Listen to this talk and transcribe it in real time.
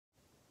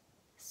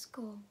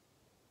Skull.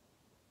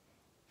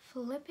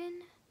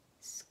 Flippin'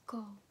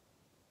 Skull.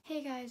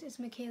 Hey guys, it's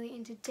McKaylee,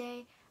 and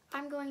today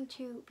I'm going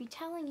to be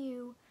telling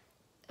you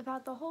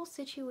about the whole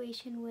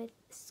situation with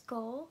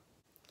Skull.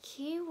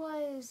 He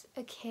was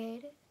a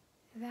kid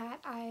that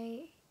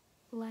I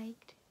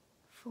liked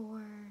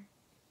for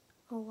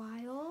a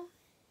while,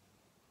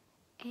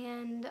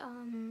 and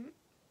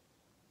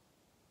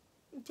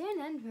it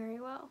didn't end very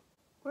well.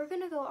 We're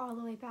gonna go all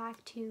the way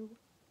back to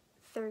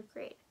 3rd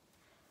grade.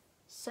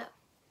 So,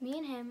 me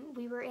and him,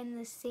 we were in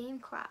the same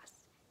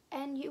class,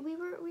 and we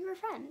were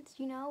friends,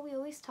 you know, we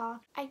always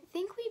talked. I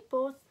think we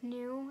both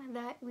knew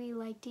that we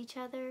liked each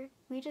other.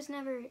 We just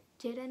never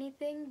did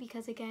anything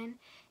because, again,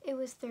 it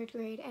was 3rd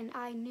grade, and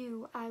I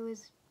knew I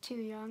was too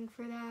young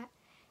for that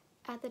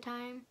at the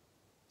time,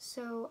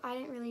 so I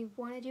didn't really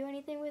want to do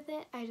anything with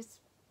it. I just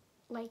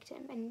liked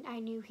him, and I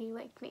knew he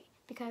liked me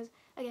because,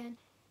 again,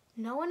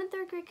 no one in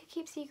 3rd grade could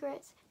keep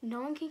secrets.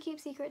 No one can keep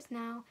secrets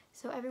now,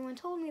 so everyone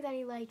told me that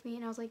he liked me,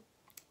 and I was like,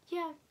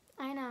 yeah,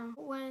 I know.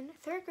 When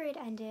 3rd grade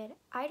ended,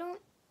 I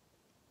don't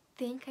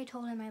think I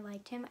told him I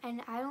liked him,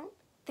 and I don't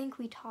think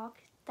we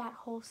talked that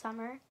whole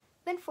summer.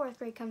 Then 4th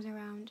grade comes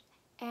around,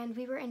 and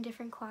we were in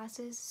different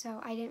classes, so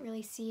I didn't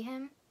really see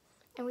him,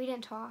 and we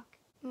didn't talk.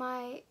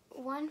 My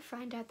one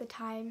friend at the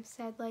time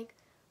said, like,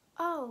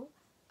 oh,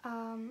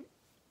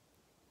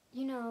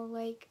 you know,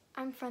 like,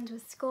 I'm friends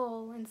with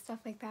Skull and stuff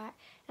like that.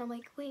 And I'm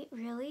like, wait,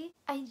 really?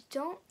 I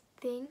don't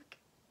think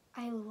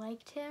I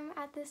liked him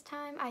at this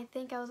time. I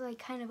think I was like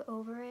kind of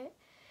over it.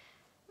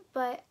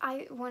 But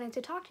I wanted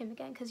to talk to him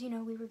again because, you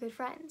know, we were good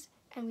friends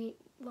and we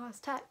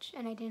lost touch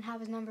and I didn't have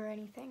his number or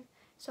anything.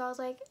 So I was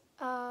like,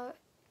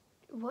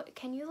 what,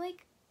 can you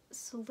like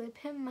slip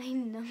him my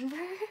number?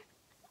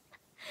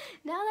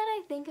 Now that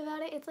I think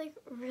about it, it's like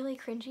really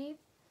cringy,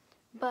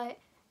 but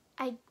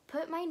I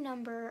put my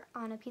number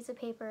on a piece of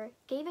paper,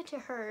 gave it to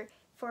her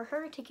for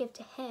her to give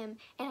to him,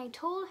 and I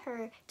told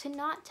her to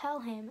not tell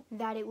him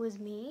that it was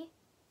me.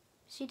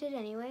 She did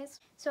anyways.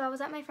 So I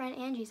was at my friend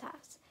Angie's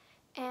house,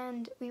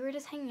 and we were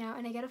just hanging out,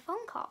 and I get a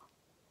phone call.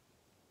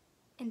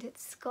 And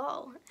it's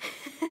Skull.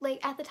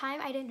 Like, at the time,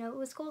 I didn't know it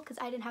was Skull because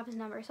I didn't have his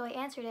number, so I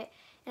answered it,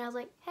 and I was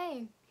like,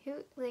 hey,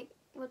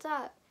 what's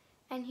up?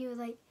 And he was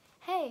like,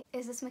 hey,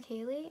 is this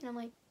McKaylee? And I'm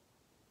like,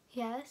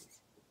 yes.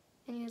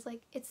 And he was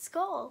like, it's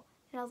Skull.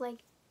 And I was like,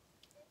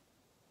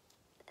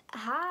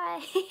 hi.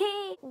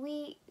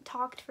 We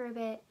talked for a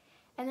bit,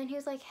 and then he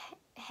was like,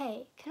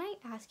 hey, can I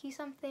ask you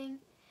something?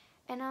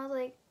 And I was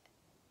like,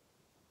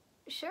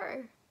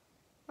 sure,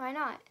 why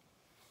not?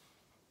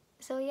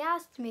 So he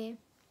asked me,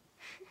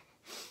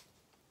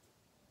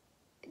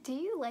 do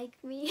you like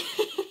me?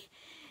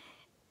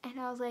 And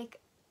I was like,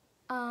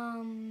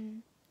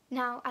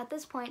 now at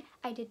this point,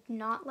 I did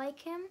not like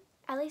him.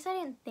 At least I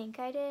didn't think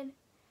I did,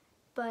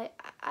 but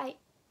I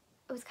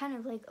was kind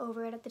of like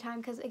over it at the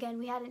time because, again,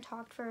 we hadn't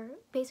talked for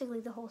basically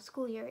the whole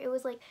school year. It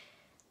was like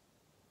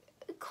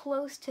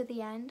close to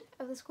the end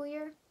of the school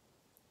year,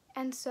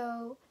 and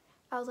so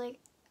I was like,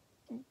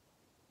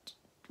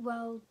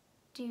 well,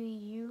 do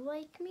you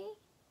like me?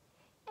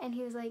 And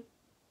he was like,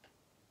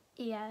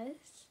 yes.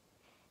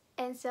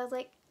 And so I was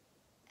like,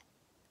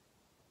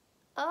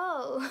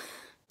 oh.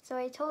 So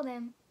I told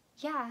him,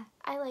 yeah,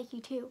 I like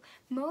you too.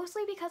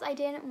 Mostly because I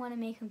didn't want to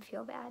make him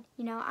feel bad.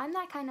 You know, I'm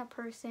that kind of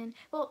person.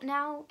 Well,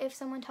 now if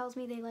someone tells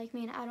me they like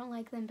me and I don't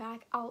like them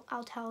back,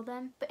 I'll tell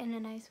them, but in a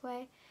nice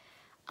way.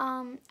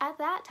 At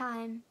that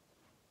time,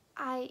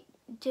 I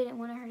didn't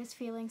want to hurt his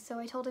feelings, so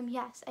I told him,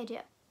 yes, I do.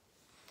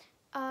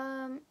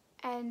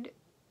 And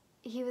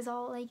he was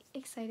all like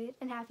excited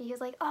and happy. He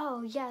was like,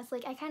 oh yes,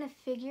 like I kind of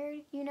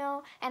figured, you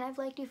know, and I've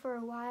liked you for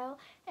a while.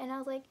 And I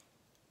was like,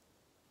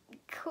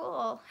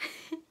 cool.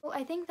 Well,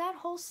 I think that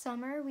whole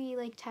summer we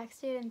like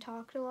texted and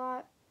talked a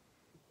lot,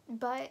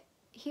 but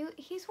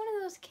he's one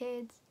of those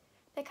kids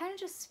that kind of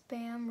just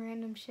spam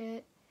random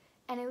shit,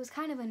 and it was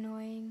kind of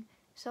annoying.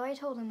 So I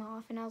told him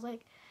off, and I was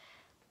like,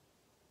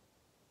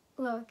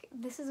 look,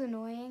 this is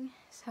annoying,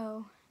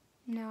 so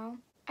no.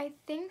 I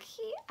think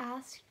he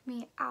asked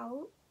me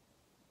out,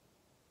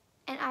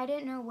 and I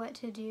didn't know what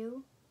to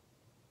do,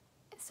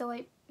 so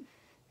I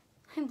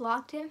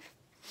blocked him.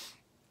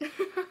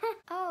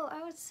 Oh,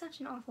 I was such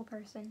an awful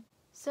person.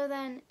 So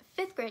then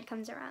 5th grade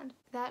comes around.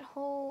 That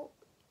whole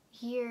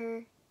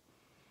year,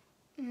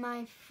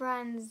 my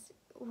friends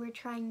were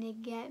trying to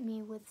get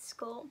me with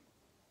Skull.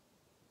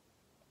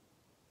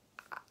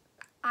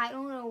 I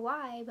don't know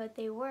why, but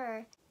they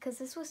were, because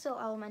this was still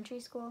elementary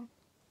school.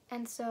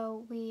 And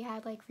so we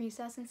had like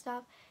recess and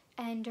stuff,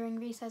 and during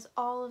recess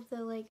all of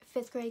the like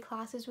 5th grade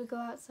classes would go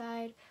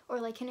outside, or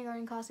like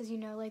kindergarten classes, you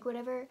know, like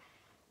whatever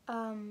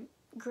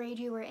grade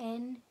you were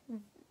in,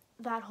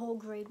 that whole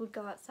grade would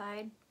go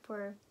outside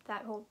for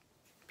that whole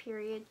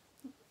period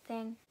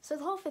thing. So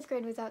the whole 5th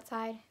grade was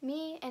outside.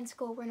 Me and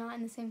Skull were not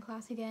in the same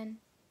class again,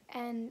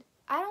 and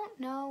I don't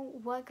know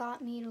what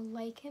got me to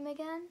like him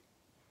again,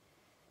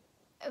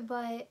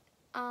 but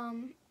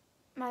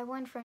my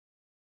one friend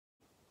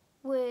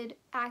would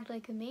act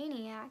like a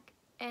maniac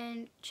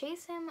and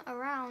chase him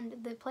around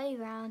the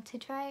playground to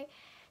try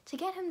to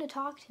get him to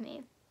talk to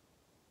me.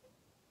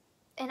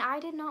 And I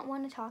did not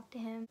want to talk to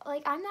him.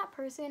 Like, I'm that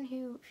person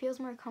who feels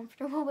more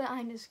comfortable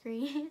behind a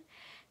screen.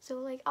 So,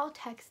 like, I'll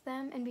text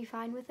them and be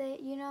fine with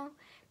it, you know?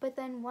 But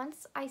then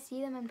once I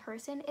see them in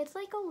person, it's,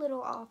 like, a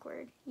little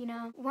awkward, you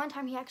know? One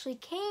time he actually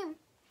came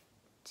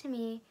to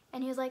me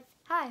and he was like,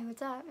 "Hi,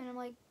 what's up?" And I'm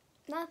like,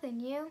 "Nothing,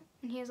 you?"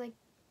 And he was like,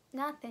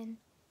 "Nothing."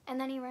 And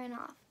then he ran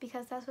off,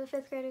 because that's what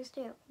 5th graders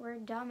do. We're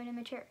dumb and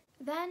immature.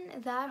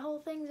 Then that whole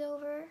thing's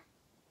over,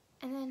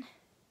 and then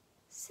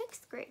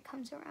 6th grade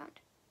comes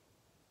around.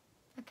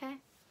 Okay?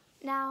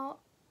 Now,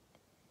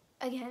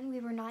 again,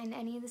 we were not in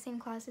any of the same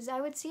classes.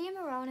 I would see him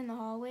around in the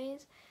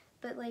hallways,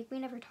 but, like, we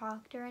never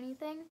talked or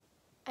anything.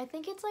 I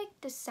think it's, like,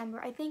 December.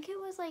 I think it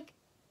was, like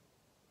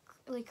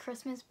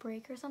Christmas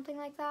break or something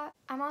like that.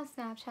 I'm on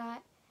Snapchat,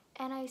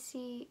 and I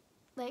see,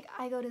 like,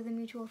 I go to the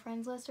mutual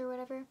friends list or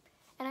whatever,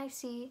 and I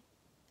see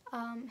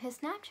his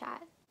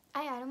Snapchat.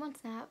 I add him on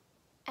Snap,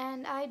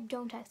 and I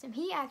don't text him.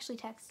 He actually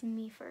texts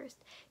me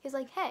first. He's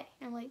like, "Hey,"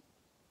 and I'm like,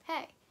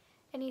 "Hey,"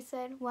 and he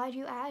said, "Why'd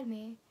you add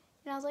me?"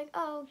 And I was like,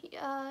 "Oh,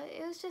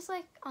 it was just,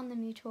 like, on the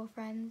mutual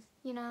friends,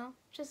 you know,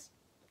 just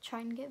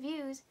trying to get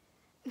views."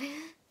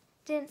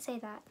 Didn't say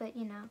that, but,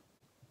 you know.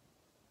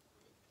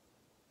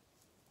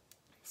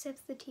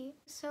 Sips the tea.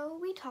 So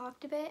we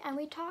talked a bit, and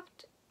we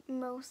talked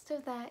most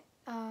of that,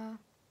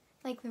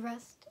 like, the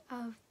rest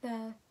of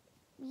the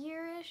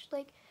year-ish.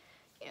 Like,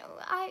 you know,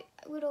 I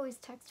would always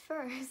text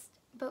first,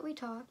 but we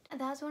talked. And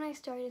that's when I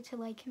started to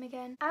like him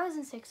again. I was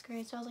in 6th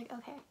grade, so I was like,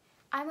 okay,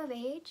 I'm of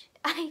age.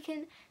 I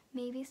can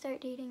maybe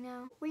start dating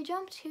now. We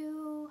jumped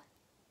to,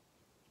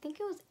 I think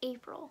it was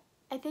April.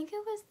 I think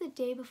it was the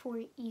day before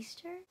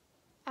Easter.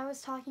 I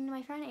was talking to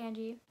my friend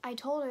Angie. I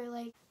told her,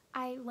 like,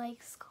 I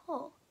like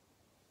Skull.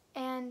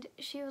 And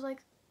she was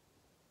like,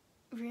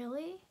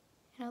 "Really?"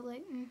 And I was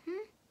like,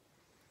 "Mm-hmm."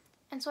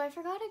 And so I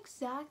forgot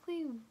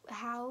exactly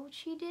how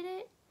she did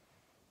it,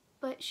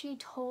 but she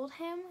told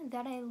him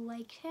that I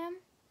liked him.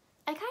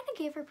 I kind of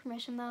gave her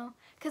permission though,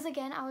 because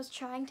again, I was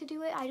trying to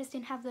do it, I just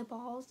didn't have the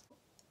balls.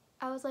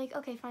 I was like,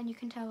 "Okay, fine, you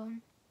can tell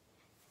him."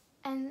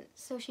 And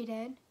so she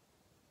did.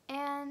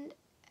 And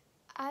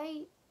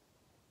I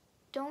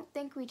don't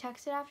think we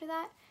texted after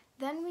that.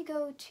 Then we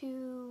go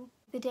to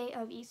the day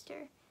of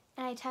Easter,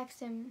 and I text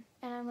him,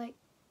 and I'm like,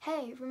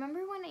 "Hey,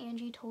 remember when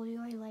Angie told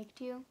you I liked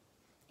you?"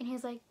 And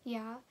he's like,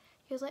 "Yeah."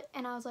 He was like,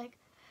 and I was like,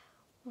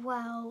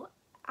 "Well,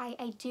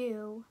 I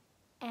do,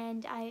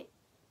 and I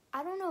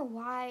don't know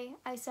why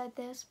I said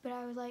this, but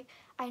I was like,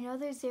 I know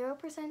there's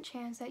 0%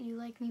 chance that you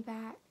like me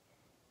back,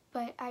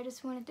 but I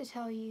just wanted to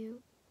tell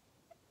you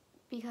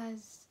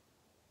because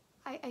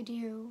I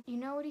do." You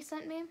know what he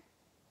sent me? ...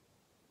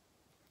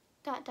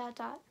 That's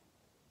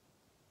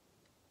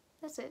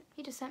it.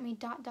 He just sent me ...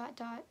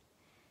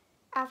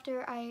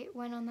 After I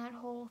went on that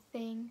whole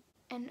thing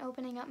and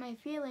opening up my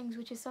feelings,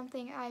 which is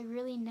something I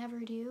really never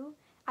do.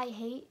 I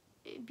hate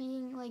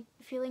being, like,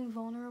 feeling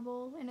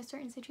vulnerable in a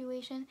certain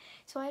situation,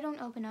 so I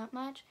don't open up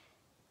much.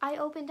 I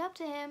opened up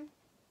to him,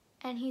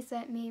 and he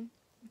sent me ...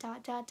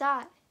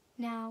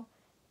 Now,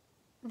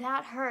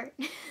 that hurt.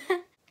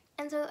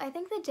 And so I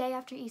think the day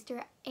after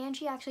Easter,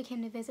 Angie actually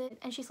came to visit,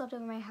 and she slept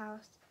over my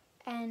house,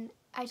 and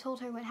I told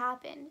her what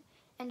happened,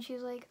 and she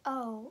was like,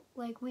 "Oh,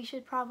 like, we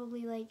should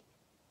probably, like,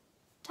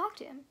 talk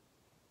to him."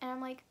 And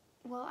I'm like,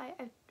 "Well,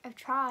 I've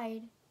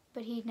tried,"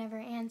 but he'd never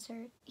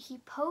answered. He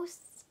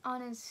posts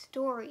on his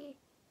story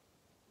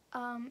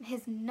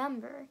his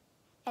number,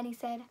 and he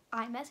said,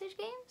 "iMessage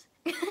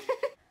games?"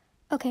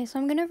 Okay, so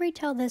I'm gonna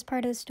retell this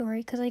part of the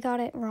story because I got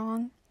it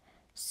wrong.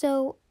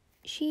 So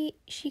she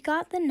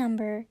got the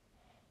number,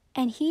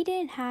 and he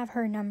didn't have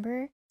her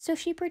number, so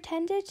she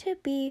pretended to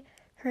be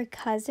her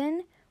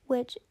cousin,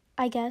 which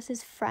I guess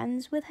is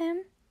friends with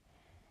him.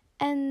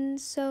 And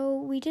so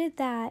we did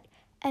that,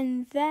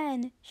 and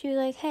then she was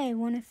like, "Hey,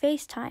 want to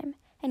FaceTime?"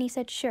 And he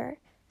said, "Sure."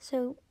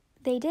 So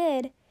they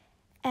did,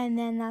 and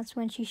then that's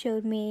when she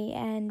showed me,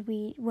 and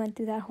we went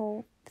through that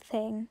whole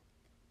thing.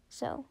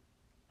 So,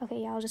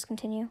 okay, yeah, I'll just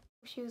continue.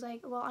 She was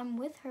like, "Well, I'm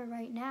with her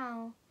right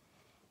now."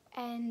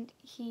 And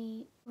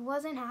he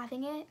wasn't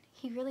having it.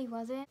 He really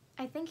wasn't.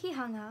 I think he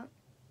hung up.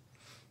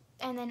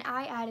 And then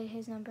I added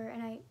his number,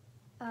 and I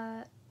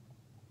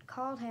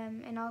called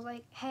him, and I was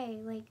like,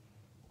 "Hey, like,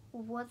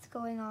 what's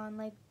going on?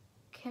 Like,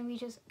 can we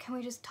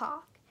just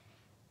talk?"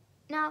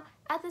 Now,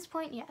 at this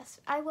point, yes,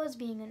 I was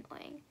being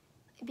annoying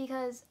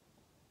because,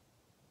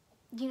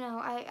 you know,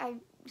 I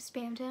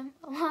spammed him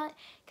a lot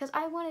because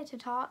I wanted to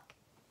talk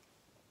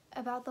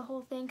about the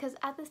whole thing, because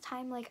at this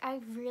time, like, I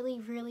really,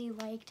 really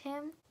liked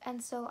him,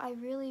 and so I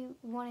really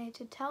wanted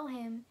to tell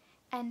him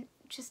and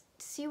just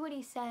see what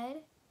he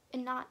said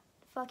and not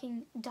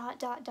fucking ...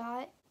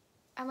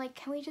 I'm like,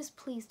 "Can we just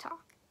please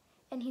talk?"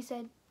 And he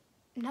said,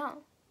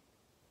 "No."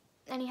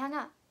 And he hung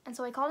up. And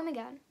so I called him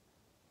again,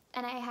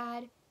 and I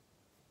had,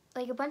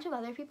 like, a bunch of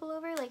other people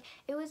over. Like,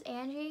 it was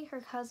Angie, her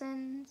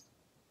cousins,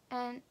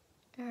 and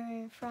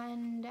her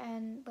friend,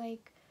 and,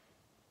 like,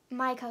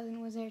 my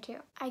cousin was there too.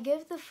 I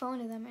give the phone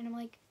to them, and I'm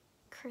like,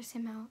 curse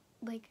him out.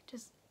 Like,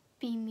 just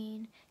be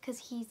mean,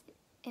 because he's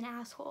an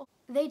asshole.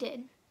 They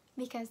did,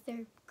 because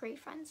they're great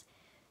friends.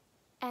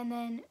 And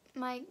then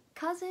my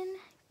cousin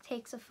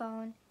takes a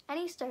phone and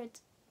he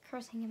starts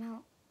cursing him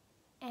out.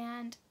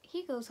 And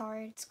he goes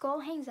hard.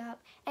 Skull hangs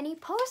up and he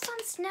posts on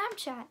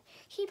Snapchat.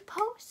 He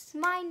posts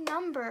my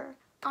number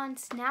on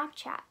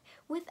Snapchat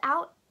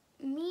without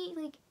me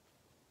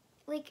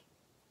like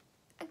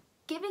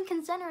giving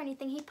consent or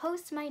anything. He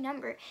posts my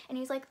number and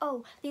he's like,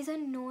 oh, these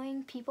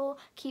annoying people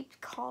keep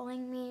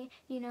calling me,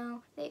 you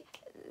know,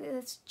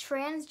 this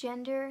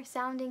transgender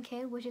sounding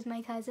kid, which is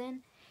my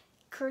cousin,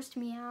 cursed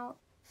me out.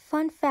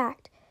 Fun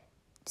fact,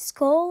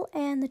 Skull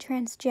and the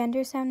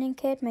transgender sounding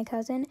kid, my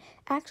cousin,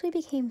 actually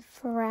became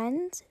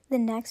friends the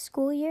next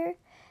school year,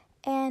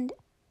 and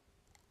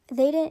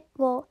they didn't,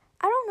 well,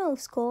 I don't know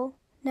if Skull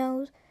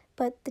knows,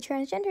 but the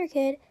transgender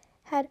kid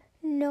had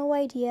no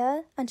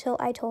idea until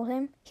I told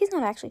him. He's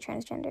not actually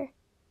transgender.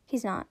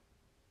 He's not.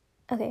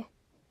 Okay.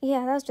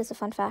 Yeah, that was just a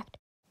fun fact.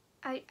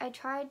 I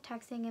tried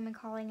texting him and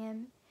calling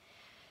him,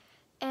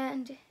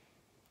 and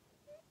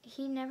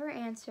he never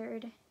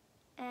answered,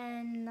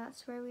 and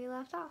that's where we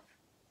left off.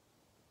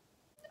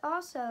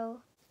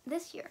 Also,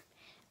 this year,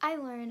 I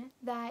learned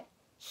that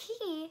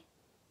he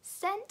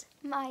sent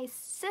my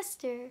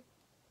sister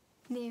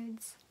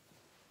nudes.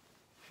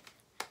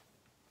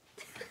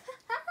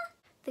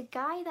 The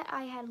guy that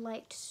I had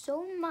liked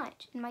so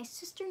much, and my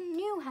sister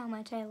knew how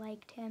much I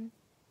liked him,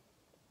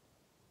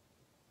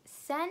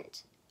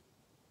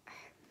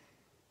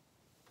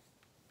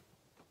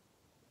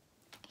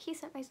 he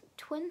sent my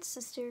twin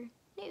sister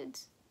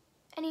nudes.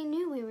 And he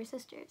knew we were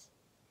sisters.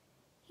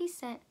 He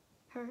sent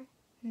her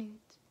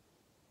nudes.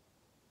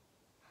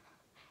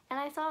 And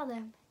I saw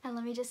them, and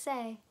let me just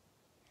say,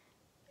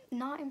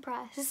 not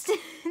impressed.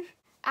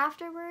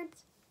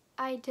 Afterwards,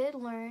 I did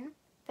learn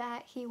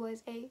that he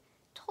was a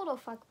total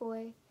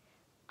fuckboy.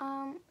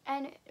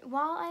 And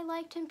while I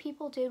liked him,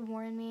 people did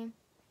warn me,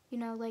 you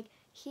know, like,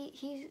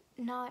 he's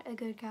not a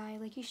good guy,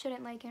 like, you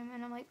shouldn't like him.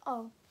 And I'm like,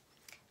 oh,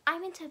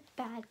 I'm into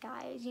bad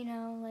guys, you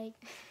know, like,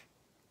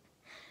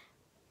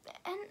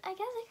 and I guess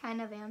I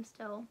kind of am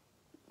still,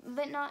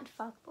 but not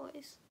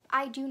fuckboys.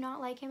 I do not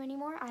like him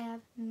anymore. I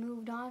have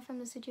moved on from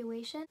the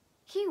situation.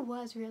 He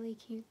was really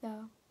cute,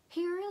 though.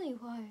 He really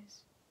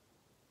was.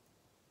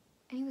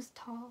 And he was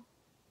tall.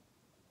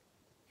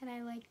 And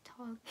I like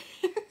tall.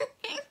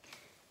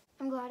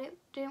 I'm glad it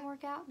didn't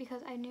work out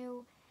because I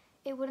knew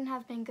it wouldn't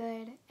have been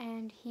good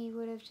and he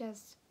would have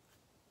just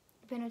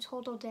been a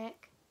total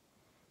dick.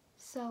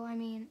 So, I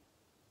mean,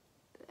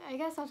 I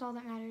guess that's all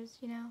that matters,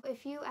 you know?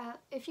 If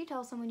you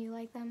tell someone you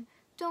like them,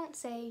 don't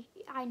say,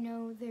 I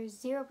know there's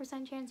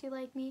 0% chance you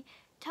like me.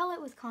 Tell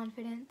it with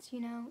confidence, you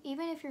know?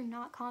 Even if you're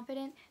not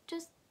confident,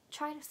 just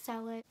try to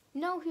sell it.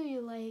 Know who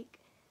you like.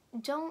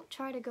 Don't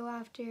try to go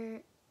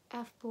after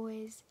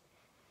F-boys.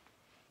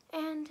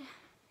 And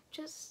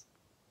just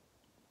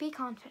be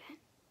confident.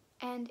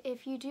 And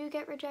if you do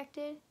get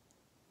rejected,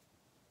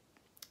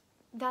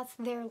 that's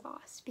their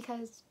loss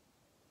because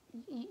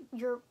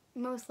you're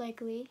most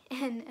likely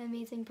an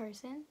amazing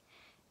person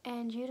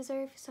and you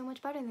deserve so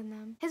much better than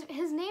them.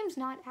 His name's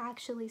not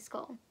actually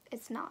Skull.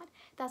 It's not.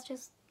 That's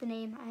just the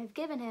name I've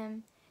given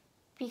him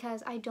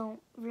because I don't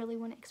really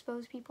want to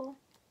expose people.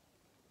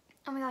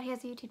 Oh my god, he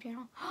has a YouTube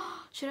channel.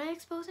 Should I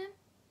expose him?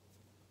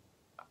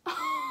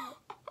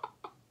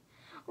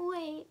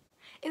 Wait.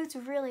 It was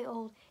really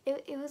old.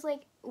 It was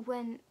like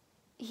when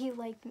he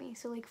liked me.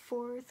 So like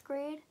 4th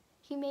grade,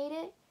 he made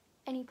it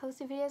and he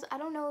posted videos. I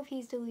don't know if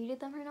he's deleted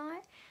them or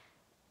not,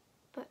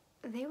 but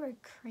they were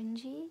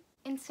cringy.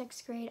 In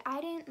 6th grade, I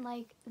didn't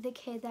like the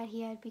kid that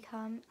he had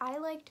become. I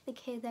liked the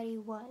kid that he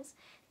was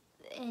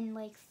in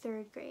like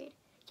 3rd grade.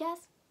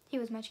 Yes, he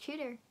was much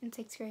cuter in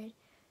 6th grade,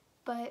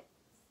 but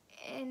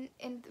in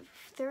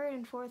 3rd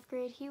and 4th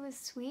grade, he was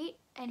sweet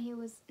and he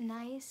was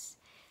nice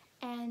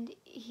and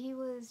he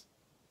was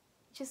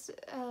just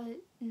a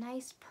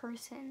nice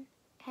person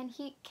and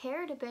he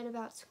cared a bit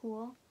about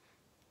school.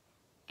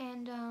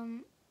 And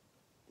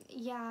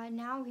yeah,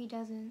 now he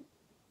doesn't.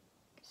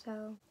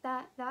 So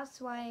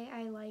that's why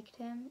I liked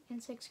him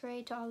in 6th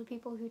grade. To all the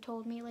people who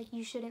told me like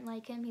you shouldn't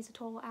like him, he's a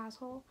total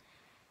asshole.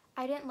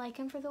 I didn't like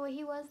him for the way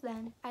he was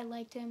then. I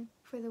liked him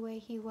for the way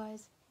he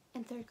was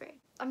in 3rd grade.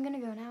 I'm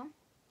gonna go now.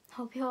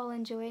 Hope you all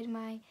enjoyed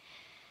my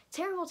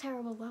terrible,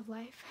 terrible love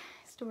life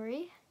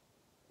story.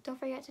 Don't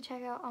forget to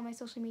check out all my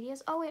social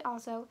medias. Oh wait,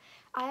 also,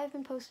 I have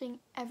been posting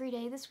every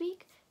day this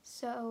week,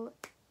 so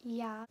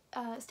yeah,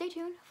 stay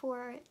tuned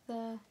for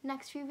the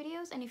next few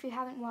videos, and if you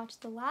haven't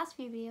watched the last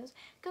few videos,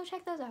 go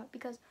check those out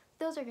because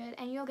those are good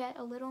and you'll get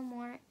a little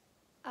more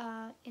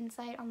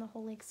insight on the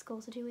whole like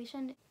school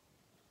situation.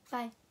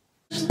 Bye.